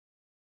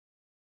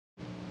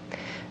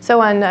So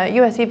on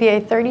US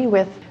EVA 30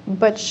 with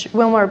Butch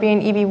Wilmore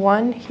being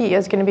EV1, he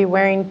is going to be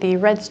wearing the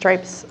red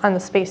stripes on the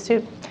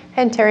spacesuit,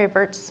 and Terry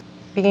Virts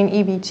being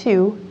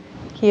EV2,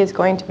 he is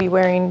going to be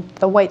wearing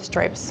the white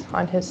stripes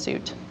on his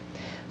suit.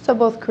 So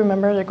both crew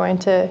members are going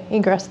to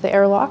egress the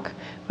airlock,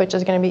 which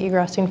is going to be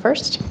egressing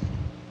first.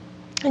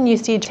 And you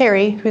see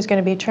Terry, who's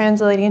going to be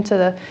translating to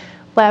the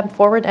lab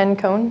forward end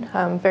cone,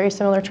 very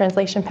similar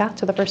translation path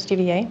to the first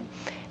EVA.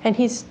 And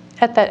he's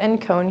at that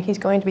end cone, he's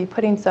going to be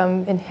putting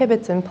some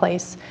inhibits in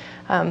place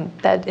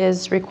that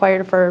is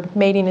required for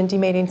mating and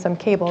demating some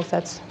cables.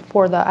 That's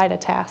for the EVA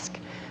task.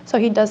 So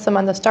he does some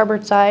on the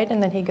starboard side,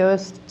 and then he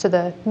goes to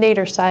the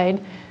nadir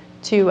side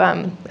to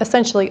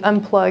essentially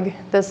unplug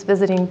this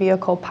visiting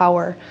vehicle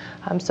power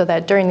so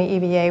that during the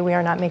EVA we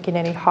are not making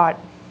any hot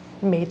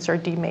mates or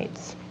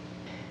demates.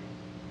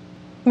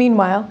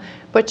 Meanwhile,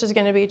 Butch is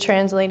going to be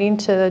translating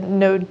to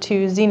node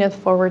 2 zenith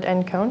forward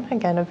end cone,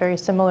 again a very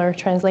similar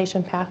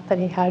translation path that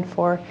he had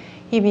for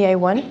EVA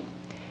 1.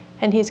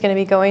 And he's going to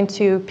be going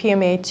to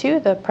PMA 2,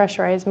 the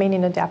pressurized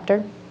mating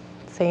adapter,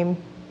 same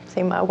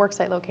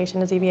worksite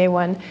location as EVA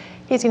 1.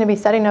 He's going to be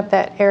setting up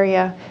that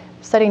area,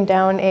 setting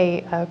down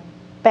a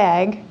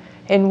bag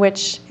in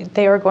which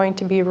they are going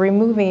to be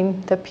removing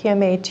the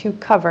PMA 2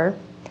 cover.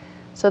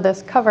 So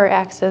this cover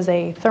acts as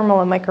a thermal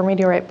and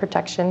micrometeorite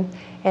protection,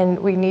 and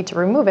we need to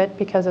remove it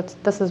because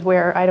this is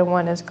where EVA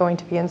 1 is going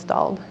to be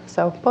installed.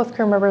 So both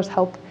crew members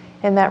help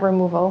in that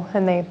removal,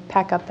 and they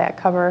pack up that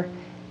cover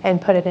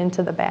and put it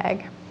into the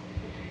bag.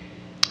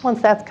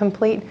 Once that's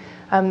complete,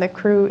 the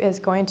crew is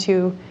going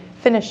to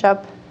finish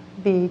up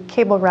the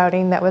cable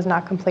routing that was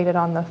not completed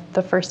on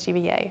the first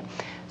EVA.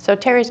 So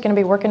Terry's going to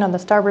be working on the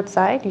starboard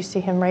side. You see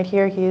him right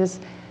here. He is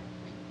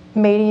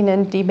mating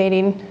and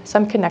demating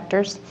some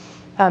connectors.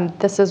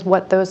 This is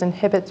what those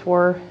inhibits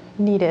were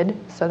needed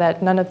so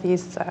that none of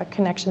these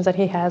connections that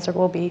he has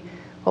will be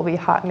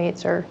hot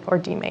mates or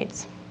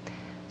demates.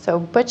 So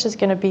Butch is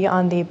going to be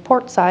on the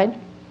port side,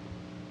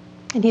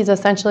 and he's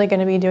essentially going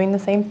to be doing the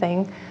same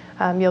thing.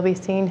 You'll be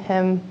seeing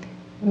him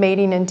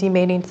mating and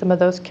demating some of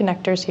those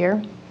connectors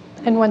here.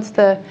 And once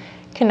the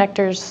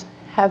connectors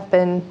have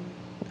been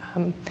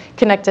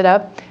connected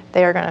up,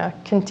 they are going to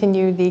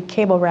continue the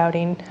cable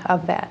routing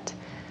of that.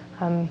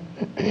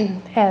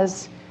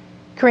 As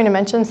Karina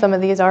mentioned, some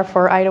of these are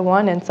for EVA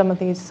 1 and some of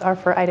these are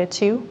for EVA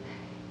 2.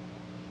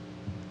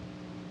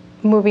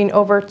 Moving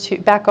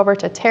back over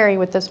to Terry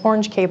with this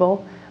orange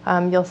cable,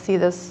 you'll see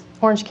this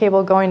orange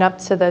cable going up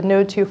to the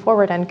node 2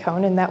 forward end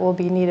cone, and that will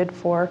be needed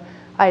for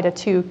EVA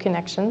 2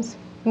 connections.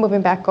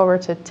 Moving back over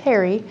to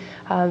Terry,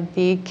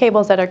 the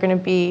cables that are going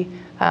to be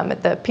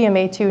at the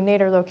PMA 2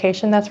 nadir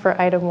location, that's for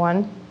EVA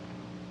 1.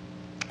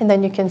 And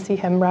then you can see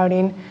him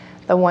routing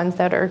the ones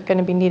that are going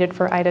to be needed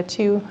for EVA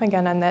 2,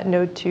 again on that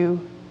node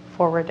 2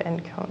 forward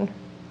end cone.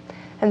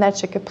 And that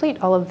should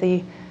complete all of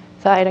the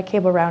EVA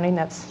cable routing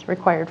that's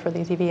required for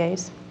these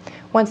EVAs.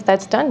 Once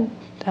that's done,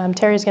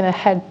 Terry's going to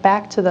head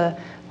back to the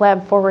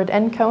lab forward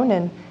end cone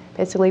and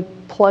basically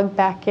plug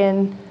back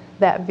in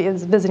that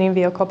visiting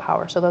vehicle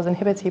power. So those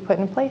inhibits he put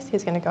in place,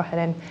 he's going to go ahead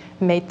and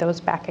mate those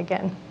back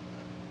again.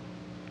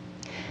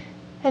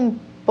 And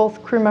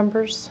both crew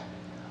members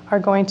are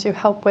going to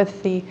help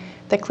with the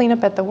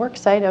cleanup at the work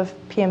site of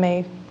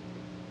PMA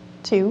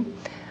 2.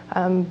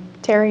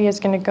 Terry is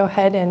going to go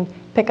ahead and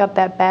pick up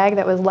that bag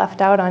that was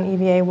left out on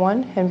EVA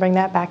 1 and bring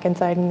that back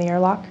inside in the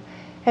airlock.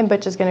 And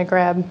Butch is going to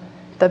grab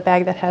the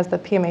bag that has the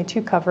PMA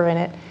 2 cover in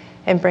it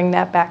and bring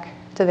that back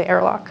to the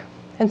airlock.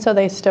 And so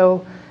they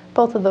stow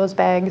both of those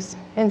bags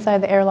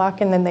inside the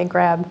airlock, and then they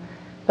grab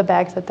the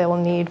bags that they will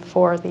need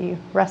for the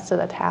rest of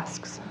the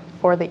tasks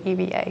for the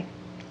EVA.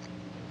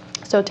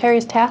 So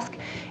Terry's task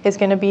is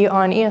going to be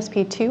on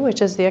ESP2,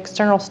 which is the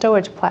external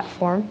stowage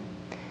platform.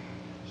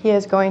 He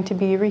is going to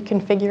be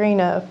reconfiguring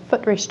a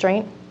foot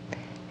restraint,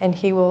 and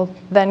he will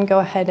then go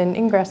ahead and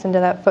ingress into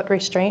that foot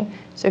restraint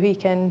so he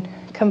can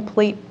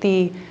complete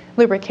the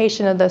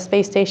lubrication of the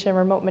space station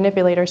remote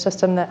manipulator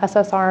system, the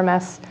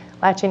SSRMS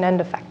latching end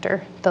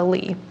effector, the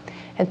LEE.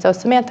 And so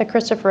Samantha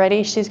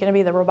Cristoforetti, she's going to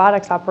be the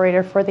robotics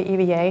operator for the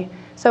EVA.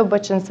 So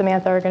Butch and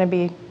Samantha are going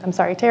to be,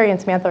 Terry and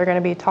Samantha are going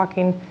to be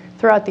talking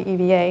throughout the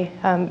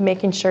EVA,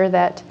 making sure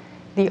that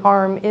the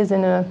arm is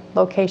in a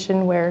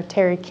location where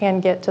Terry can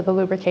get to the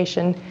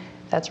lubrication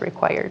that's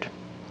required.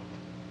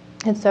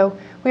 And so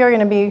we are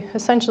going to be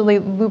essentially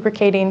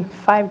lubricating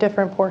 5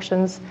 different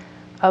portions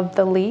of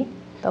the LEE,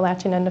 the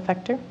latching end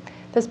effector.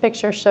 This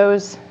picture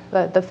shows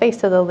the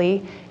face of the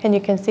LEE, and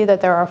you can see that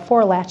there are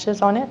 4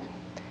 latches on it,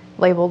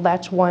 labeled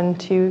latch 1,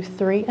 2,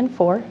 3, and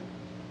 4.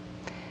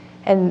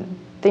 And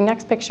the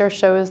next picture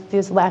shows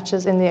these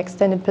latches in the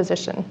extended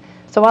position.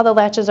 So while the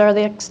latches are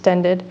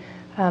extended,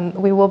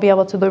 we will be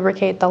able to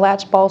lubricate the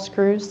latch ball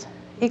screws,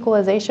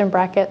 equalization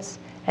brackets,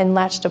 and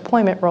latch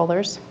deployment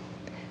rollers.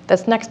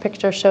 This next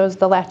picture shows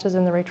the latches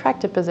in the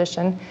retracted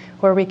position,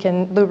 where we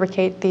can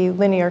lubricate the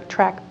linear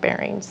track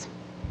bearings.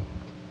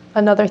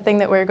 Another thing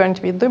that we're going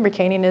to be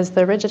lubricating is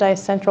the rigidized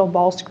central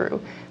ball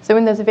screw. So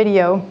in this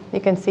video,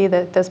 you can see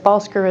that this ball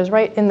screw is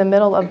right in the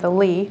middle of the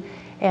LEE,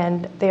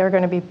 and they are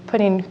going to be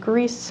putting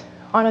grease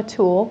on a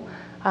tool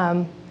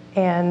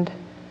and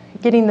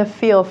getting the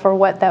feel for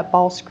what that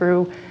ball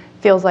screw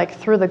feels like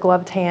through the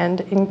gloved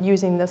hand in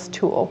using this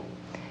tool.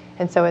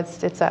 And so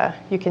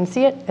you can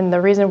see it, and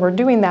the reason we're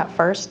doing that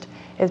first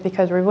is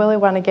because we really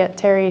want to get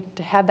Terry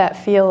to have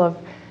that feel of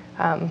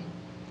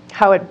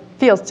how it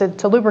feels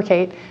to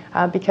lubricate,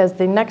 because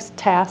the next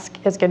task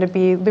is going to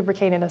be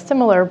lubricating a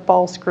similar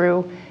ball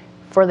screw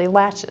for the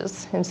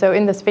latches. And so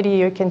in this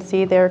video you can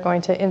see they're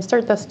going to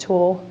insert this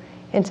tool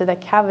into the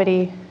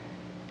cavity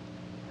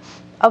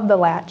of the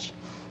latch,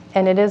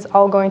 and it is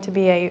all going to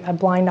be a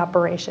blind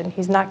operation.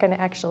 He's not going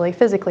to actually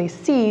physically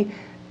see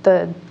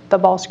the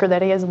ball screw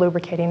that he is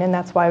lubricating, and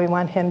that's why we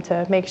want him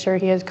to make sure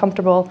he is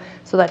comfortable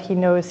so that he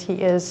knows he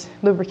is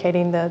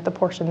lubricating the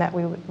portion that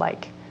we would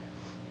like.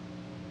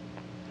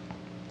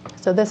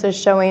 So this is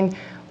showing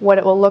what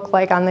it will look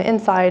like on the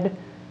inside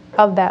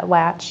of that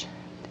latch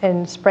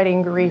and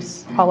spreading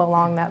grease all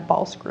along that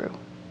ball screw.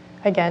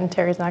 Again,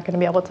 Terry's not going to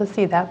be able to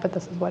see that, but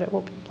this is what it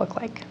will look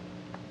like.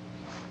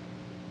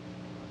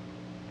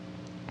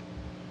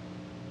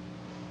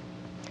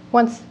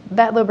 Once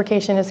that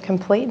lubrication is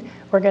complete,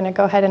 we're going to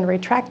go ahead and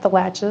retract the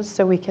latches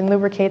so we can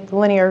lubricate the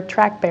linear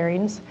track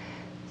bearings.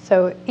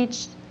 So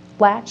each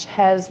latch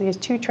has these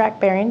 2 track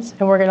bearings,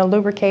 and we're going to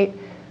lubricate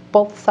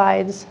both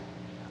sides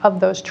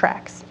of those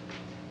tracks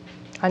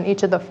on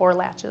each of the 4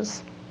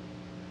 latches.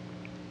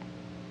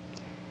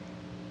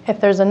 If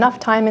there's enough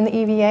time in the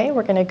EVA,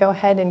 we're going to go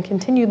ahead and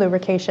continue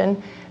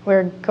lubrication.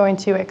 We're going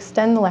to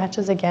extend the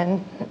latches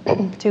again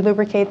to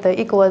lubricate the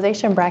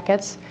equalization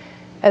brackets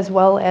as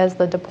well as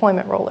the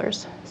deployment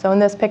rollers. So in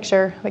this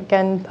picture,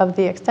 again, of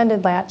the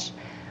extended latch,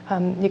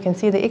 you can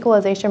see the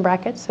equalization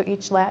brackets. So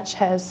each latch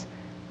has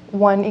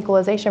 1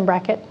 equalization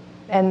bracket,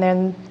 and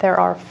then there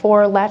are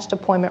 4 latch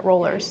deployment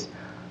rollers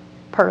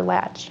per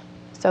latch.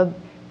 So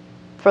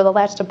for the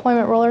latch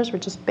deployment rollers, we're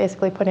just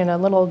basically putting a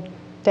little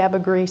dab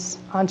of grease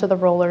onto the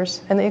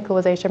rollers, and the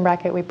equalization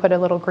bracket, we put a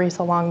little grease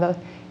along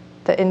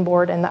the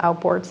inboard and the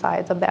outboard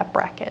sides of that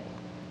bracket.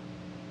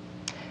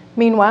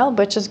 Meanwhile,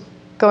 Butch is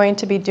going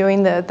to be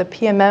doing the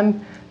PMM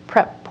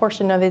prep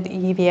portion of the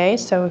EVA,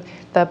 so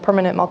the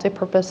Permanent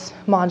Multipurpose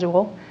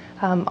Module.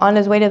 On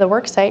his way to the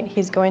work site,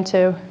 he's going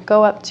to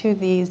go up to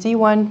the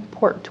Z1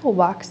 port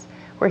toolbox,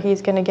 where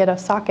he's going to get a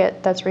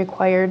socket that's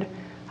required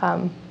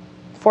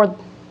for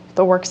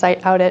the work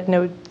site out at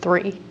node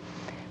 3.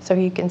 So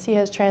you can see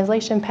his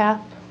translation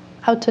path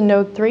out to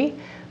node 3.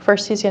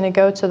 First, he's going to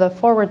go to the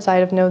forward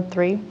side of node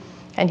 3,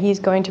 and he's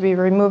going to be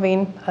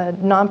removing a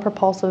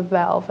non-propulsive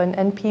valve, an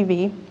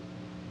NPV,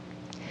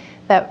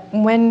 that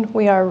when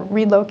we are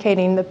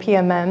relocating the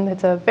PMM,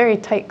 it's a very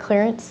tight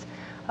clearance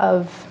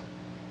of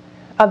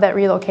that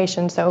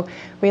relocation. So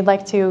we'd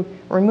like to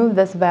remove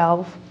this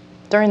valve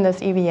during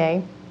this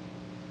EVA,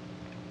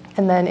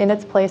 and then in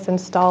its place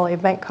install a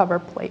vent cover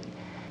plate.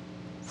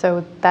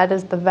 So that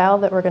is the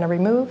valve that we're going to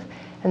remove,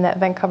 and that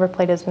vent cover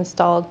plate is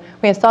installed.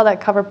 We install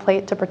that cover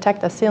plate to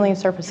protect the sealing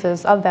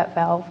surfaces of that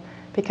valve,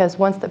 because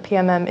once the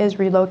PMM is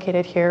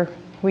relocated here,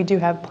 we do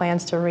have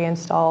plans to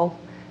reinstall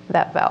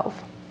that valve.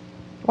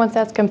 Once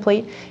that's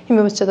complete, he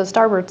moves to the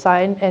starboard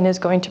side and is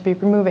going to be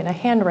removing a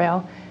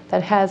handrail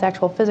that has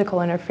actual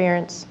physical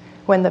interference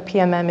when the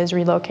PMM is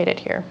relocated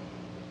here.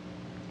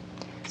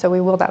 So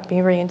we will not be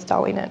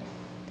reinstalling it.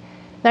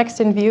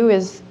 Next in view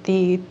is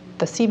the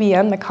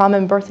CBM, the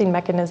common berthing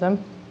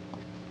mechanism.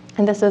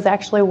 And this is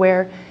actually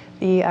where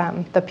the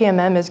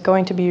PMM is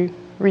going to be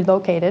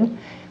relocated.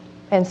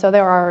 And so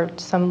there are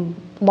some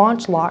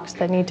launch locks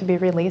that need to be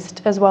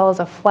released, as well as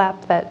a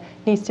flap that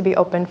needs to be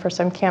opened for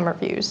some camera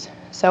views.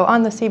 So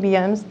on the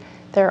CBMs,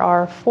 there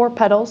are 4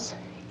 pedals,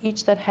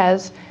 each that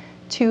has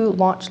 2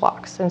 launch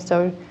locks. And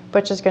so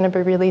Butch is going to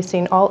be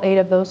releasing all 8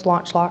 of those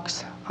launch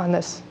locks on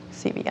this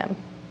CBM.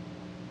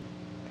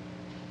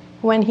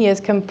 When he is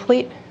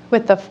complete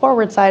with the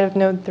forward side of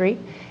node 3,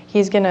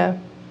 he's going to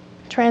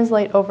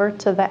translate over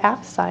to the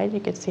aft side. You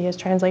can see his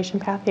translation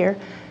path here.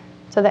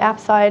 So the aft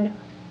side,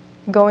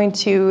 going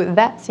to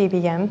that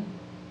CBM,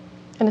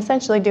 and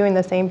essentially doing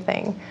the same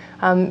thing.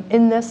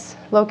 In this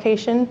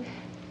location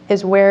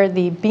is where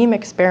the beam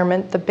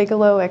experiment, the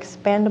Bigelow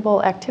Expanded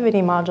Activity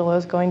Module,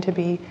 is going to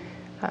be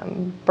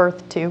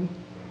berthed to.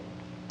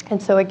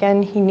 And so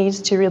again, he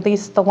needs to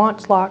release the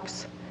launch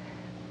locks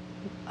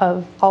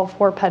of all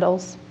 4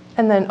 pedals,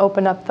 and then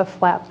open up the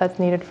flap that's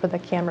needed for the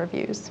camera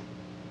views.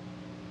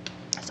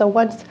 So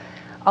once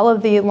all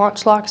of the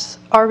launch locks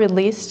are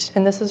released,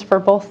 and this is for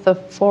both the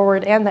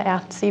forward and the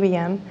aft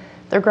CBM,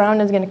 the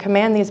ground is going to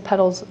command these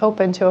pedals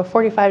open to a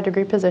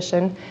 45-degree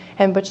position,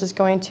 and Butch is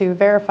going to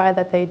verify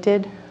that they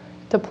did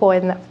deploy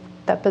in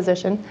that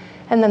position,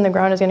 and then the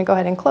ground is going to go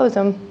ahead and close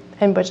them,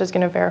 and Butch is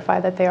going to verify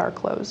that they are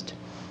closed.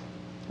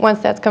 Once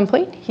that's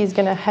complete, he's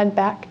going to head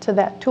back to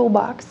that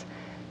toolbox,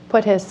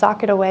 put his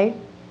socket away,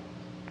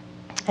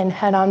 and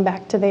head on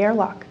back to the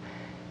airlock.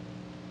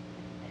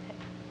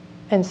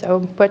 And so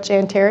Butch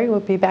and Terry will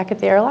be back at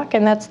the airlock,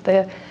 and that's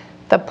the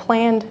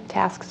planned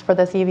tasks for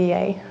this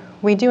EVA.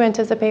 We do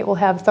anticipate we'll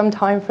have some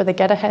time for the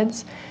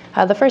get-aheads.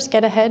 The first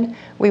get-ahead,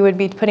 we would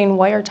be putting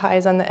wire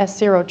ties on the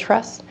S0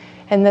 truss,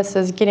 and this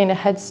is getting a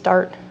head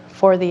start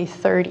for the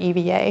third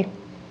EVA.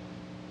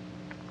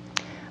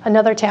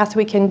 Another task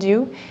we can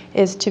do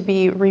is to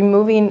be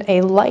removing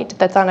a light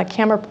that's on a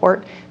camera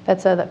port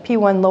that's the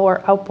P1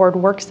 lower outboard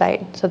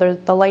worksite. So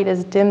the light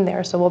is dim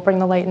there, so we'll bring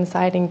the light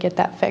inside and get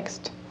that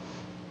fixed.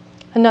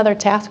 Another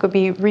task would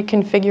be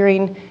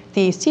reconfiguring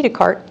the CETA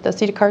cart. The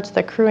CETA cart's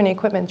the crew and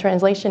equipment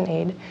translation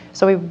aid.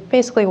 So we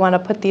basically want to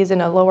put these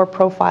in a lower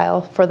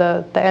profile for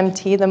the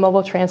MT, the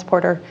mobile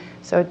transporter,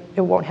 so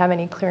it won't have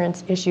any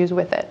clearance issues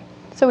with it.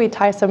 So we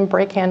tie some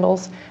brake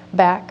handles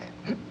back.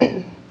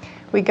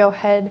 We go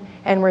ahead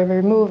and we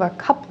remove a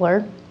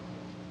coupler.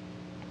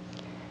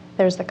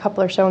 There's the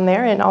coupler shown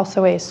there, and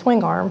also a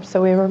swing arm.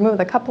 So we remove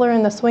the coupler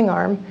and the swing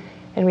arm,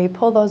 and we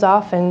pull those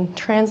off and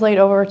translate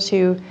over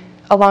to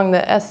along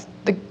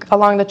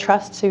the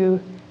truss to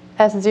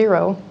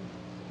S0,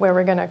 where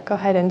we're going to go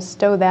ahead and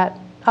stow that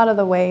out of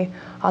the way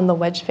on the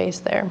wedge face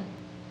there.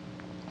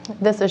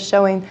 This is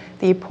showing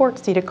the port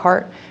CETA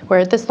cart,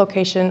 where at this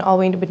location all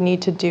we would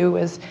need to do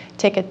is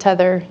take a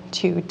tether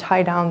to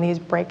tie down these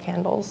brake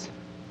handles.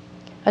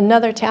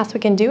 Another task we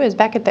can do is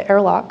back at the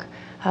airlock.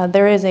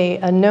 There is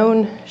a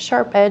known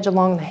sharp edge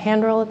along the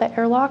handrail of the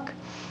airlock,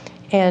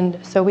 and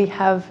so we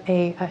have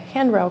a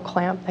handrail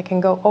clamp that can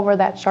go over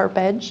that sharp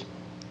edge.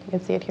 You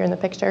can see it here in the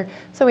picture.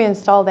 So we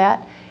install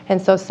that,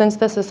 and so since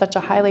this is such a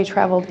highly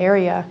traveled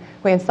area,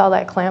 we install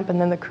that clamp, and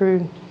then the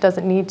crew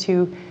doesn't need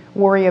to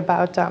worry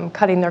about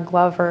cutting their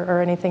glove or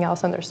anything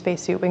else on their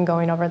spacesuit when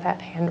going over that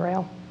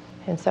handrail.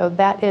 And so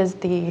that is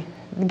the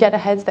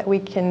get-aheads that we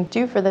can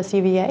do for this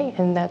EVA,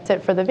 and that's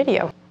it for the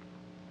video.